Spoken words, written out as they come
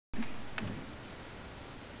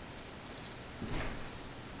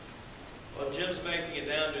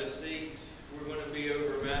be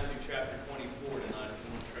over Matthew chapter 24 tonight if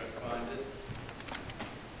you want to try to find it.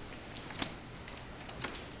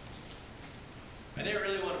 I didn't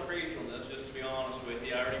really want to preach on this, just to be honest with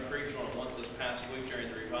you. I already preached on it once this past week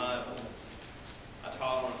during the revival. I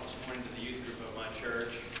taught on it this morning to the youth group of my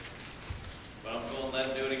church. But I'm going to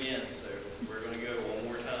let him do it again, so we're going to go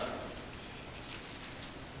one more time.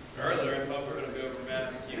 Earlier, I thought we were going to go over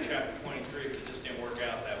Matthew chapter 23, but it just didn't work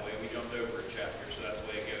out that way. We jumped over a chapter, so that's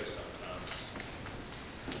the way it goes sometimes.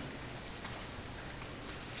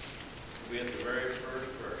 We had the very first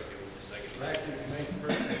verse. Give me a second.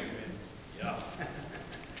 Yeah.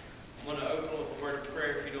 I'm going to open with a word of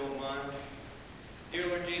prayer, if you don't mind. Dear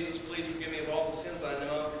Lord Jesus, please forgive me of all the sins I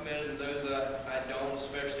know I've committed and those I don't,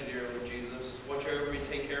 especially, dear Lord Jesus. Watch over me,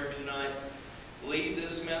 take care of me tonight. Lead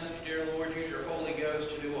this message, dear Lord. Use your Holy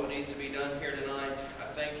Ghost to do what needs to be done here tonight. I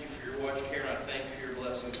thank you for your watch care, and I thank you for your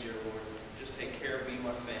blessings, dear Lord. Just take care of me and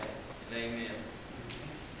my family. And amen.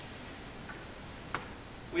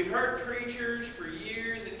 We've heard preachers for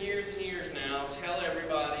years and years and years now tell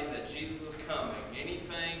everybody that Jesus is coming.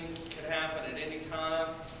 Anything could happen at any time.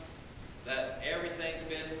 That everything's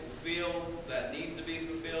been fulfilled, that needs to be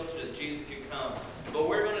fulfilled so that Jesus can come. But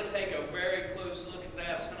we're going to take a very close look at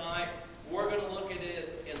that tonight. We're going to look at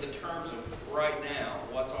it in the terms of right now,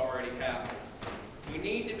 what's already happened. We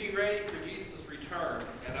need to be ready for Jesus' return,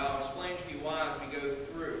 and I'll explain to you why as we go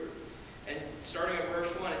through. And starting at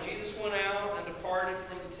verse 1, and Jesus went out and departed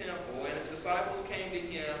from the temple, and his disciples came to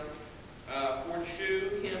him for to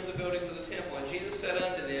shew him the buildings of the temple. And Jesus said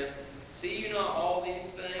unto them, See you not all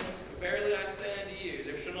these things? Verily I say unto you,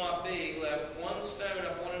 there shall not be left one stone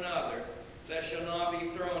upon another that shall not be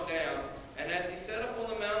thrown down. And as he sat up on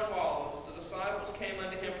the Mount of Olives, the disciples came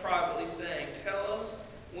unto him privately, saying, Tell us,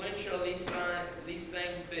 when shall these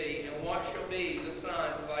things be, and what shall be the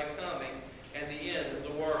signs of thy coming and the end of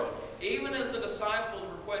the world? Even as the disciples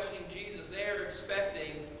were questioning Jesus, they are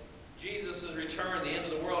expecting Jesus' return, the end of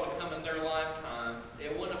the world, to come in their lifetime.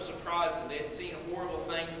 It wouldn't have surprised them. They had seen horrible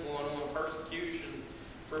things going on, persecutions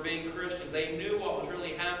for being Christians. They knew what was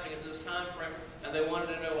really happening at this time frame, and they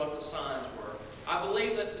wanted to know what the signs were. I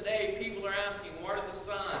believe that today people are asking, what are the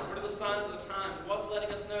signs? What are the signs of the times? What's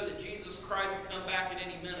letting us know that Jesus Christ will come back at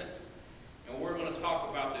any minute? And we're going to talk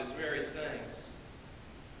about those very things.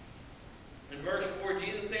 In verse 4,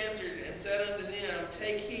 Jesus answered and said unto them,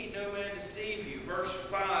 Take heed, no man deceive you. Verse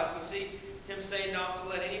 5, we see him say not to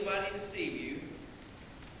let anybody deceive you.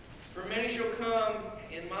 For many shall come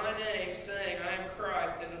in my name, saying, I am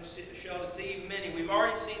Christ, and shall deceive many. We've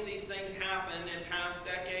already seen these things happen in past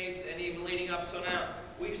decades and even leading up till now.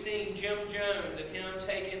 We've seen Jim Jones and him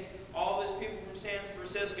taking all those people from San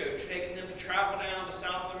Francisco, taking them to travel down to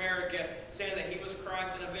South America, saying that he was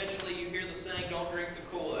Christ, and eventually you hear the saying, don't drink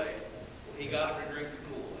the Kool-Aid. He got him to drink the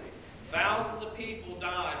Kool-Aid. Thousands of people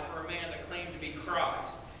died for a man that claimed to be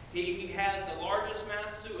Christ. He had the largest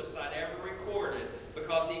mass suicide ever recorded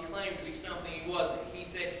because he claimed to be something he wasn't. He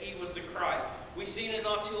said he was the Christ. We seen it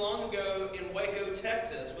not too long ago in Waco,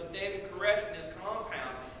 Texas, with David Koresh and his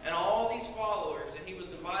compound and all these followers, and he was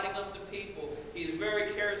dividing up the people. He was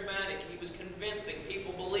very charismatic. He was convincing.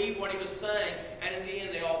 People believed what he was saying, and in the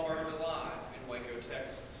end they all burned alive in Waco,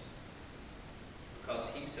 Texas, because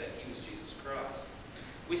he said he was Jesus Christ.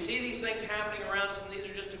 We see these things happening around us, and these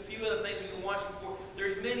are just a few of the things we've been watching for.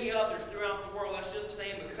 There's many others throughout the world. That's just to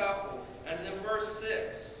name a couple. And then verse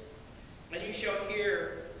 6, And you shall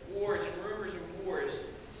hear wars and rumors of wars.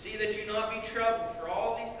 See that you not be troubled, for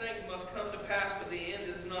all these things must come to pass, but the end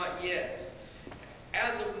is not yet.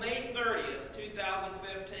 As of May 30th,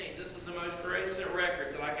 2015, this is the most recent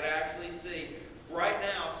records that I could actually see. Right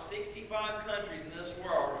now, 65 countries in this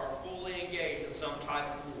world are fully engaged in some type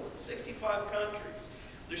of war. 65 countries.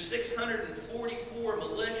 There's 644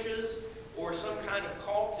 militias or some kind of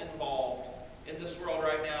cults involved in this world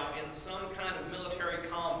right now in some kind of military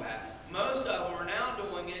combat. Most of them are now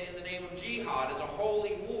doing it in the name of jihad as a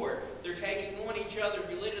holy war. They're taking on each other's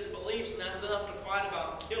religious beliefs, and that's enough to fight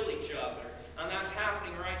about and kill each other. And that's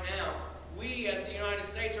happening right now. We, as the United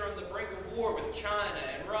States, are on the brink of war with China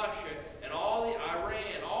and Russia and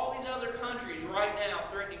Iran, all these other countries right now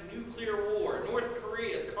threatening nuclear war. North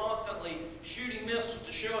Korea is constantly shooting missiles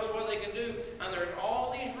to show us what they can do. And there's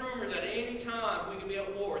all these rumors that at any time we can be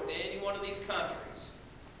at war with any one of these countries.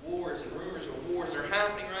 Wars and rumors of wars are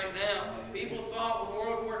happening right now. People thought when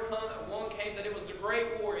World War I came that it was the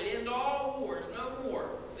Great War. It'd end all wars, no more.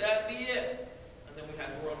 That'd be it. And then we had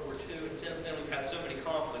World War II, and since then we've had so many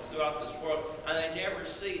conflicts throughout this world, and they never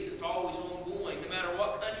cease. It's always ongoing. No matter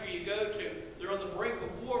what country you go to, they're on the brink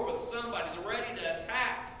of war with somebody. They're ready to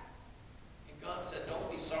attack. And God said,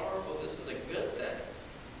 don't be sorrowful. This is a good thing.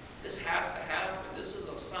 This has to happen.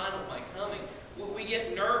 sign of my coming. We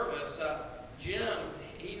get nervous. Jim,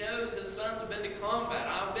 he knows his son's been to combat.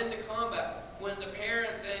 I've been to combat. When the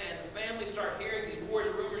parents and the family start hearing these wars,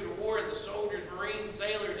 rumors of war, and the soldiers, Marines,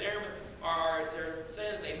 sailors, airmen, they're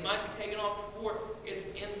saying that they might be taken off to war, it's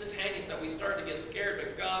instantaneous that we start to get scared,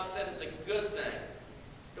 but God said it's a good thing.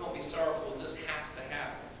 Don't be sorrowful. This has to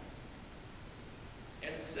happen.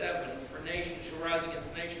 And 7, for nation shall rise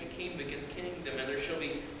against nation, and kingdom against kingdom, and there shall be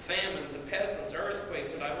famines and pestilence,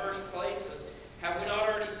 earthquakes in diverse places. Have we not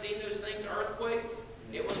already seen those things, earthquakes?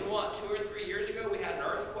 It was, what, 2 or 3 years ago we had an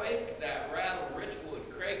earthquake that rattled Richwood,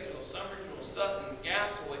 Craigsville, Summersville, Sutton,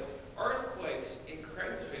 Gasaway. Earthquakes in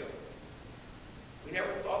Craigsville. We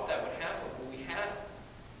never thought that would happen, but we have.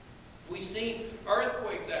 We've seen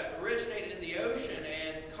earthquakes that originated in the ocean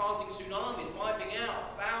and causing tsunamis, wiping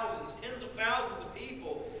out thousands, tens of thousands of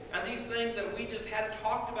people. And these things that we just hadn't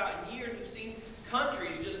talked about in years, we've seen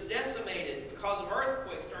countries just decimated because of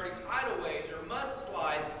earthquakes, starting tidal waves or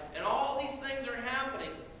mudslides, and all these things are happening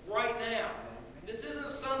right now. This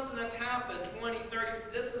isn't something that's happened 20, 30,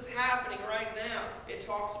 this is happening right now. It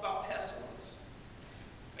talks about pestilence.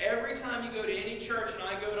 Every time you go to any church, and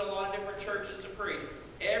I go to a lot of different churches to preach,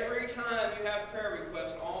 every time you have prayer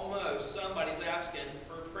requests, almost somebody's asking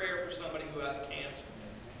for prayer for somebody who has cancer.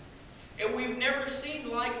 And we've never seen the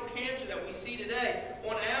like of cancer that we see today.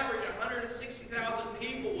 On average, 160,000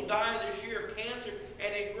 people will die this year of cancer,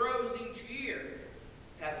 and it grows each year.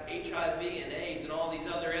 Have HIV and AIDS and all these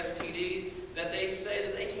other STDs that they say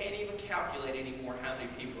that they can't even calculate anymore how many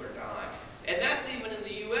people are dying. And that's even in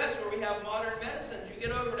the U.S. where we have modern medicines. You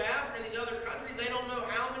get over to Africa and these other countries, they don't know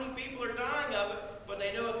how many people are dying of it, but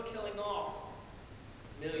they know it's killing off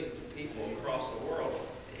millions of people across the world.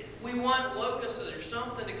 We want locusts or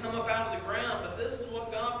something to come up out of the ground, but this is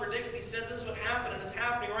what God predicted. He said this would happen, and it's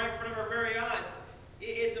happening right in front of our very eyes.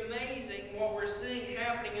 It's amazing what we're seeing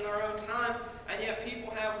happening in our own times, and yet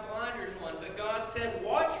people have blinders on. But God said,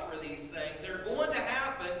 watch for these things. They're going to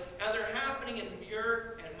happen, and they're happening in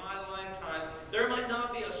your and my lifetime. There might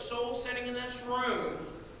not be a soul sitting in this room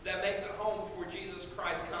that makes it home before Jesus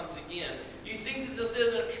Christ comes again. You think that this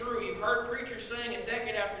isn't true. You've heard preachers saying it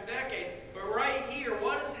decade after decade, but right here,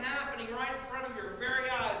 what is happening right in front of your very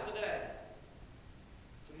eyes today?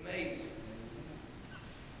 It's amazing.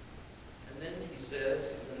 And then he says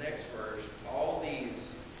in the next verse, all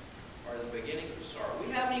these are the beginning of sorrow.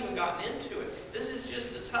 We haven't even gotten into it. This is just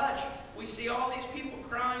a touch. We see all these people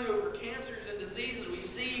crying over cancers and diseases. We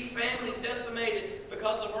see families decimated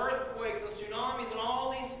because of earthquakes and tsunamis and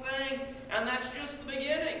all these things. And that's just the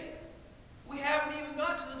beginning. We haven't even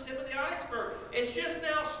got to the tip of the iceberg. It's just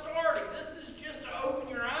now starting. This is just to open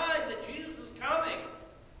your eyes that Jesus is coming.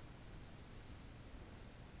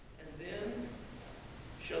 And then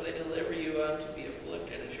shall they deliver you unto be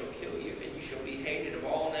afflicted, and shall kill you, and you shall be hated of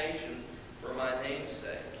all nations for my name's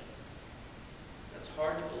sake. That's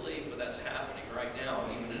hard to believe, but that's happening right now,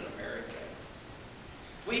 even in America.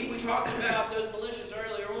 We talked about those militias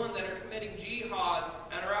earlier on that are committing jihad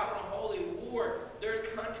and are out on a holy war. There's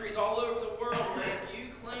countries all over the world where if you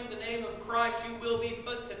claim the name of Christ, you will be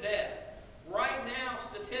put to death. Right now,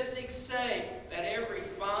 statistics say that every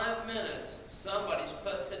 5 minutes, somebody's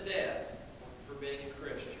put to death for being a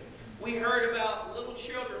Christian. We heard about little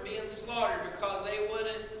children being slaughtered because they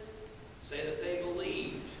wouldn't say that they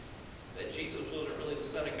believed that Jesus wasn't really the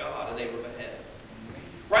Son of God, and they were beheaded.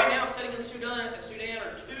 Right now, sitting in Sudan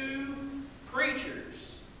are 2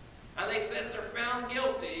 preachers, and they said if they're found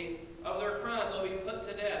guilty of their crime, they'll be put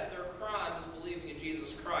to death. Their crime is believing in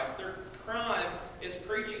Jesus Christ. Their crime is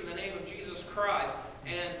preaching the name of Jesus Christ,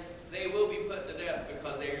 and they will be put to death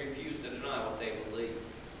because they refuse to deny what they believe.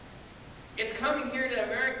 It's coming here to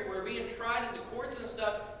America. We're being tried in the courts and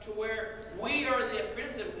stuff to where we are the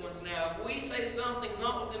offensive ones now. If we say something's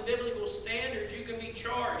not within biblical standards, you can be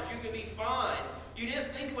charged. You can be fined. You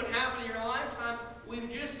didn't think it would happen in your lifetime. We've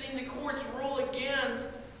just seen the courts rule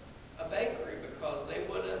against a bakery because they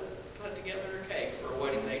wouldn't put together a cake for a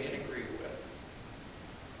wedding they didn't agree with.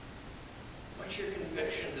 What's your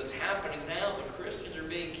convictions? It's happening now. The Christians are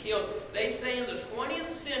being killed. They say in the 20th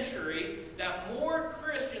century that more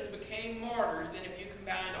Christians became martyrs than if you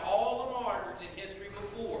combined all the martyrs in history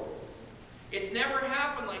before. It's never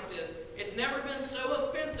happened like this. It's never been so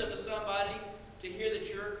offensive to somebody to hear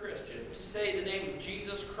that you're a Christian, to say the name of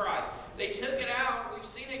Jesus Christ. They took it out. We've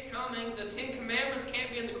seen it coming. The 10 Commandments can't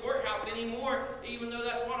be in the courthouse anymore, even though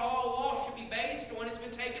that's what all law should be based on. It's been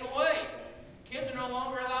taken away. Kids are no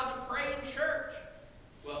longer allowed to pray in church.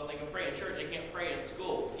 Well, they can pray in church. They can't pray in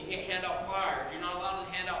school. You can't hand out flyers. You're not allowed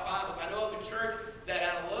to hand out Bibles. I know of a church that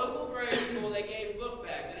at a local grade school, they gave book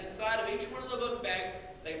bags. And inside of each one of the book bags,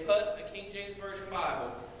 they put a King James Version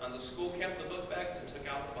Bible, and the school kept the book bags and took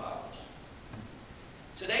out the Bibles.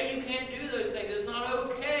 Today you can't do those things. It's not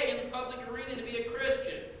okay in the public arena to be a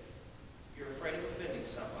Christian. You're afraid of offending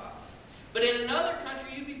somebody. But in another country,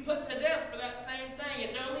 you'd be put to death for that same thing.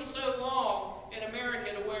 It's only so long in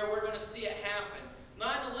America to where we're going to see it happen.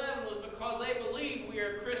 9/11 was because they believed we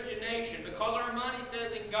are a Christian nation, because our money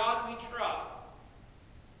says in God we trust.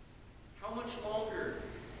 How much longer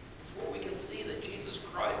before we can see that Jesus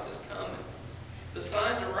Christ is coming? The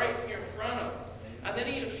signs are right here in front of us. And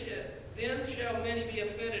then shall many be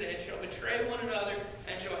offended, and shall betray one another,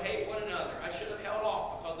 and shall hate one another. I should have held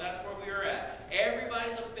off, because that's where we are at.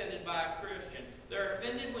 Everybody's offended by a Christian. They're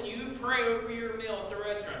offended when you pray over your meal at the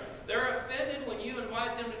restaurant. They're offended when you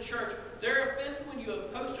invite them to church. They're offended when you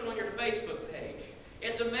have posted on your Facebook page.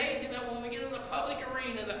 It's amazing that when we get in the public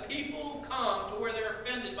arena, that people have come to where they're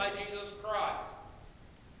offended by Jesus Christ.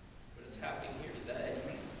 But it's happening here today.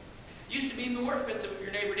 It used to be more offensive if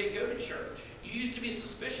your neighbor didn't go to church. You used to be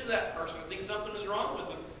suspicious of that person and think something is wrong with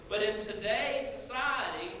them. But in today's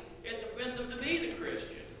society, it's offensive to be the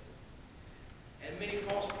Christian. And many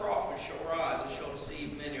false prophets shall rise and shall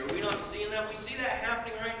deceive many. Are we not seeing that? We see that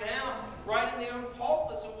happening right now, right in the own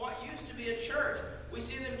pulpits of what used to be a church. We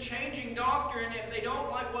see them changing doctrine. If they don't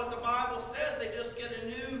like what the Bible says, they just get a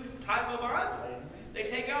new type of Bible. They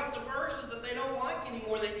take out the verses that they don't like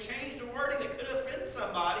anymore. They change the wording that could offend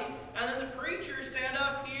somebody. And then the preachers stand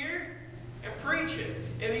up here and preach it.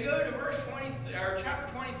 If you go to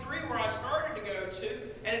chapter 23, where I started to go to,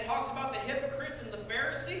 and it talks about the hypocrites and the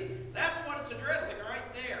Pharisees, that's what it's addressing right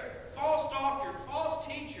there. False doctrine, false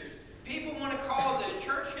teachers. People want to call the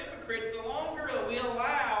church hypocrites. The longer we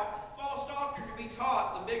allow false doctrine to be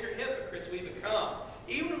taught, the bigger hypocrites we become.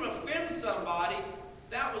 Even if it offends somebody,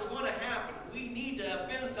 that was going to happen. We need to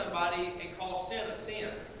offend somebody and call sin a sin.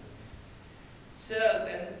 It says,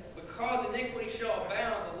 and because iniquity shall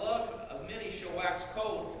abound, the love of many shall wax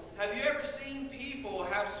cold. Have you ever seen people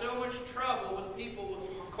have so much trouble with people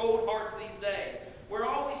with cold hearts these days? We're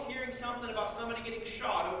always hearing something about somebody getting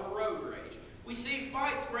shot over road rage. We see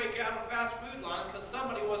fights break out on fast food lines because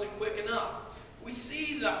somebody wasn't quick enough. We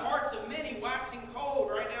see the hearts of many waxing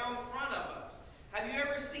cold right now in front of us. Have you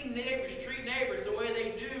ever seen neighbors treat neighbors the way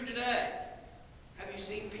they do today? Have you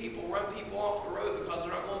seen people run people off the road because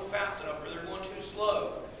they're not going fast enough or they're going too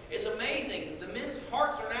slow? It's amazing. The men's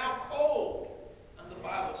hearts are now cold. And the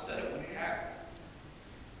Bible said it would happen.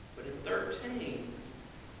 But in 13,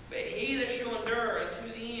 but he that shall endure unto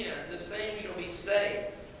the end, the same shall be saved.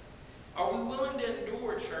 Are we willing to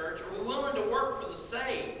endure, church? Are we willing to work for the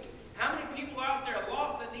saved? How many people out there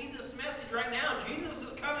lost that need this message right now? Jesus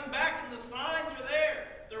is coming back and the signs are there.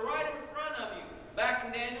 They're right in front of you. Back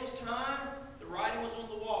in Daniel's time, the writing was on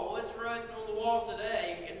the wall. Well, it's written on the walls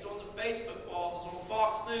today. It's on the Facebook walls. It's on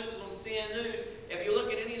Fox News. It's on CNN News. If you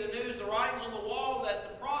look at any of the news, the writing's on the wall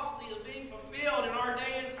that the prophecy is being fulfilled in our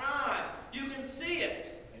day and time. You can see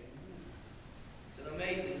it. It's an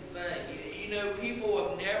amazing thing. You know, people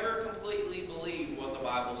have never completely believed what the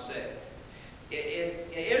Bible said.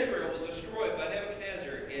 Israel was destroyed by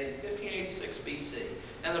Nebuchadnezzar in 1586 BC.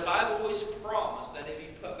 And the Bible always promised that it'd be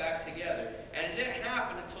put back together. And it didn't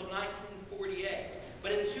happen until 1948.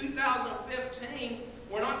 But in 2015,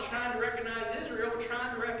 we're not trying to recognize Israel, we're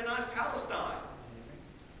trying to recognize Palestine.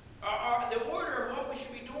 The order of what we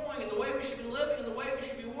should be doing and the way we should be living and the way we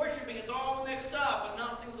should be worshiping, it's all mixed up and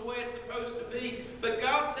nothing's the way it's supposed to be. But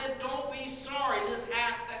God said, don't be sorry, this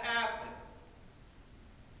has to happen.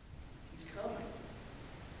 He's coming.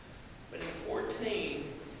 But in 14,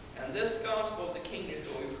 and this gospel of the kingdom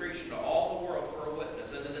shall be preached to all the world for a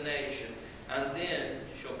witness unto the nation, and then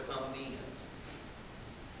shall come the end.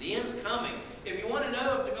 The end's coming. If you want to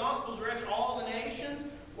know if the gospel's reached all the nations,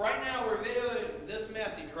 right now we're videoing this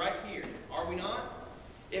message right here. Are we not?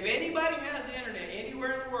 If anybody has the internet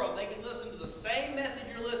anywhere in the world, they can listen to the same message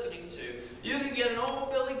you're listening to. You can get an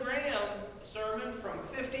old Billy Graham sermon from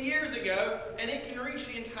 50 years ago, and it can reach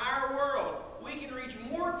the entire world. We can reach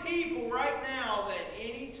more people right now than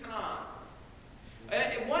any time.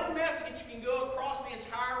 One message can go across the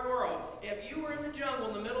entire world. If you were in the jungle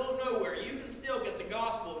in the middle of nowhere, you can still get the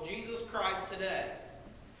gospel of Jesus Christ today.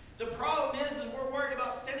 The problem is we're worried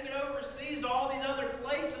about sending it overseas to all these other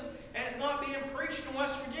places, and it's not being preached in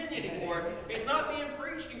West Virginia anymore. It's not being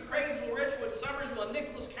preached in Craigsville, Richwood, Summersville, and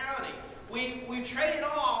Nicholas County. We've traded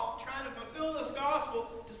off trying to fulfill this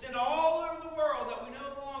gospel to send all over the world that we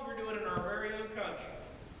no longer do it in our very own country.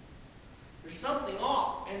 There's something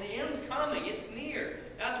off, and the end's coming. It's near.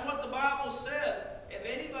 That's what the Bible says. If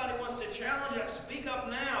anybody wants to challenge us, speak up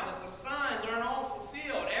now that the signs aren't all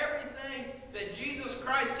fulfilled. Everything that that Jesus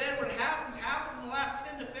Christ said what happens happened in the last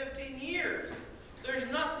 10 to 15 years. There's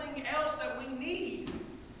nothing else that we need.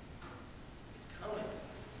 It's coming.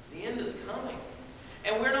 The end is coming.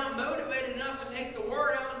 And we're not motivated enough to take the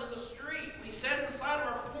word out into the street. We set it inside of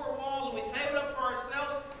our four walls and we save it up for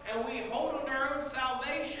ourselves and we hold on to our own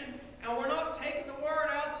salvation, and we're not taking the word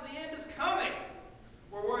out that the end is coming.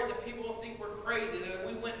 We're worried that people will think we're crazy, that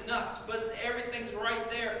we went nuts, but everything's right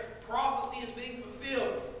there. Prophecy is being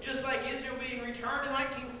fulfilled. Just like Israel being returned in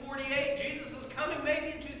 1948, Jesus is coming maybe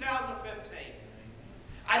in 2015.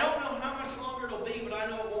 I don't know how much longer it'll be, but I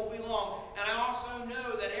know it won't be long. And I also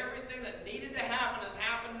know that everything that needed to happen has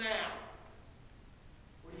happened now.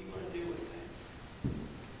 What are you going to do with that?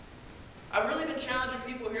 I've really been challenging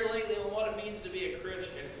people here lately on what it means to be a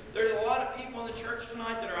Christian. There's a lot of people in the church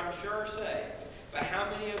tonight that I'm sure are saved. But how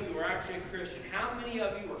many of you are actually a Christian? How many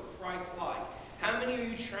of you are Christ-like? How many are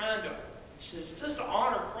you trying to just to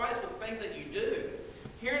honor Christ with the things that you do?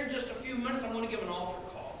 Here in just a few minutes, I'm going to give an altar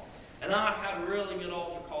call. And I've had really good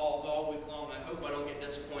altar calls all week long. I hope I don't get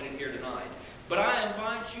disappointed here tonight. But I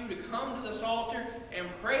invite you to come to this altar and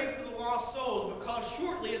pray for the lost souls, because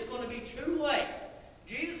shortly it's going to be too late.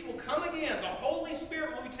 Jesus will come again. The Holy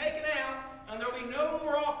Spirit will be taken out, and there will be no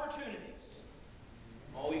more opportunities.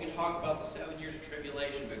 Oh, we can talk about the 7 years of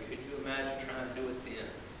tribulation, but could you imagine trying to do it then?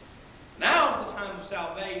 Now's the time of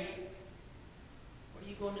salvation. What are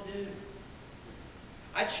you going to do?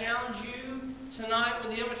 I challenge you tonight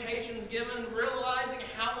when the invitation is given, realizing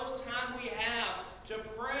how little time we have to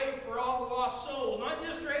pray for all the lost souls. Not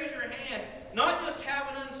just raise your hand, not just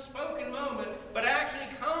have an unspoken moment, but actually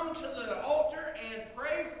come to the altar and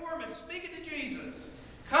pray for them and speak it to Jesus.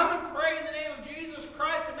 Come and pray in the name of Jesus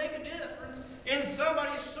Christ to make a difference in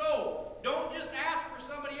somebody's soul. Don't just ask for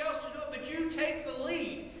somebody else to do it, but you take the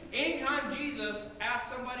lead. Anytime Jesus asked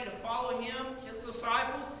somebody to follow him, his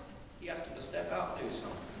disciples, he asked them to step out and do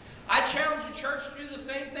something. I challenge the church to do the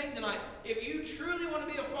same thing tonight. If you truly want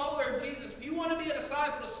to be a follower of Jesus, if you want to be a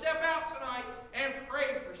disciple, to step out tonight and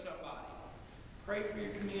pray for somebody. Pray for your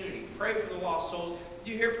community. Pray for the lost souls.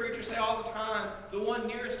 You hear preachers say all the time, the one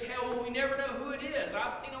nearest hell, well, we never know who it is.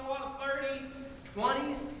 I've seen a lot of 30s,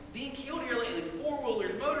 20s being killed here lately.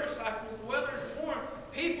 Four-wheelers, motorcycles, the weather's warm.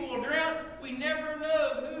 People will drown. We never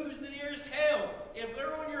know who's the nearest hell. If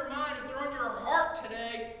they're on your mind, if they're on your heart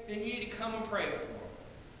today, then you need to come and pray for them.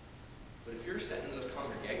 But if you're sitting in this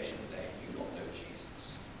congregation today and you don't know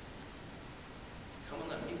Jesus, come and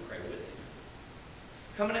let me pray with you.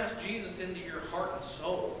 Come and ask Jesus into your heart and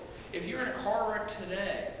soul. If you're in a car wreck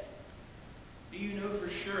today, do you know for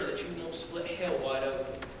sure that you won't split hell wide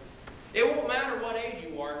open? It won't matter what age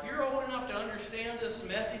you are. If you're old enough to understand this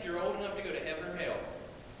message, you're old enough to go to heaven or hell.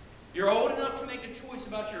 You're old enough to make a choice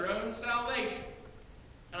about your own salvation.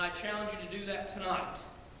 And I challenge you to do that tonight.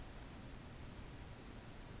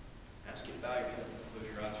 I ask you to bow your heads and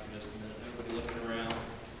close your eyes for just a minute. Nobody looking around.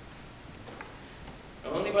 The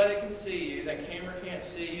only way that can see you, that camera can't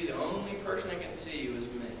see you, the only person that can see you is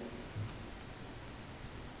me.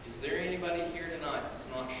 Is there anybody here tonight that's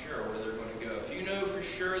not sure where they're going to go? If you know for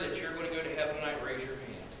sure that you're going to go to heaven tonight, raise your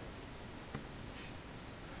hand.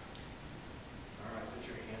 All right, put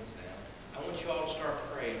your hands down. I want you all to start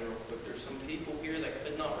praying real quick. There's some people here that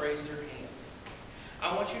could not raise their hand.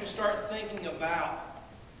 I want you to start thinking about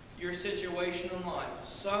your situation in life.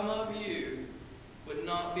 Some of you would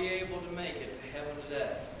not be able to make it to heaven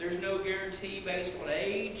today. There's no guarantee based on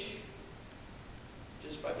age.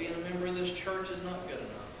 Just by being a member of this church is not good enough.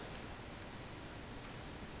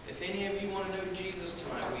 If any of you want to know Jesus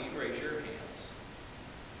tonight, will you raise your hands?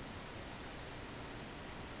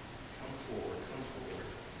 Come forward, come forward.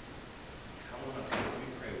 Come on up here, let me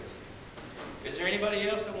pray with you. Is there anybody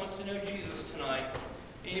else that wants to know Jesus tonight?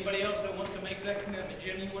 Anybody else that wants to make that commitment?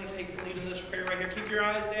 Jim, you want to take the lead in this prayer right here? Keep your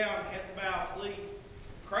eyes down, heads bowed, please.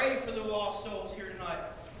 Pray for the lost souls here tonight.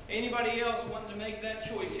 Anybody else wanting to make that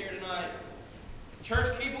choice here tonight? Church,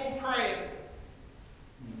 keep on praying.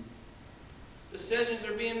 Decisions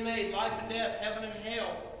are being made, life and death, heaven and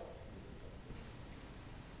hell.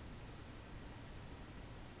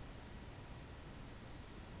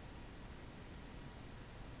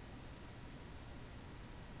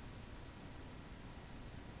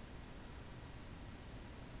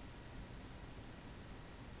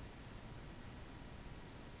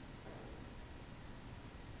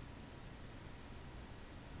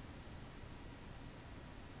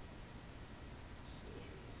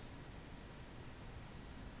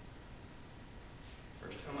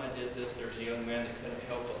 First time I did this, there was a young man that couldn't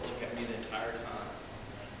help but look at me the entire time.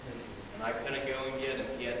 And I couldn't go and get him.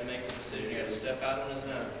 He had to make the decision. He had to step out on his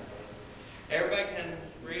own. Everybody can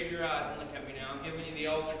raise your eyes and look at me now. I'm giving you the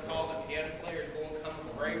altar call, the piano player.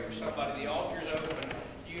 somebody. The altar's open.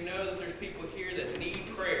 You know that there's people here that need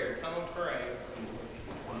prayer. Come and pray.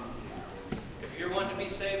 If you're wanting to be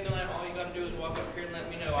saved tonight, all you got to do is walk up here and let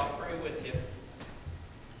me know. I'll pray with you.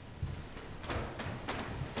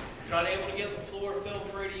 If you're not able to get on the floor, feel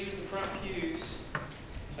free to use the front pews.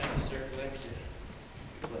 Thank you, sir. Thank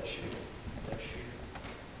you. Bless you.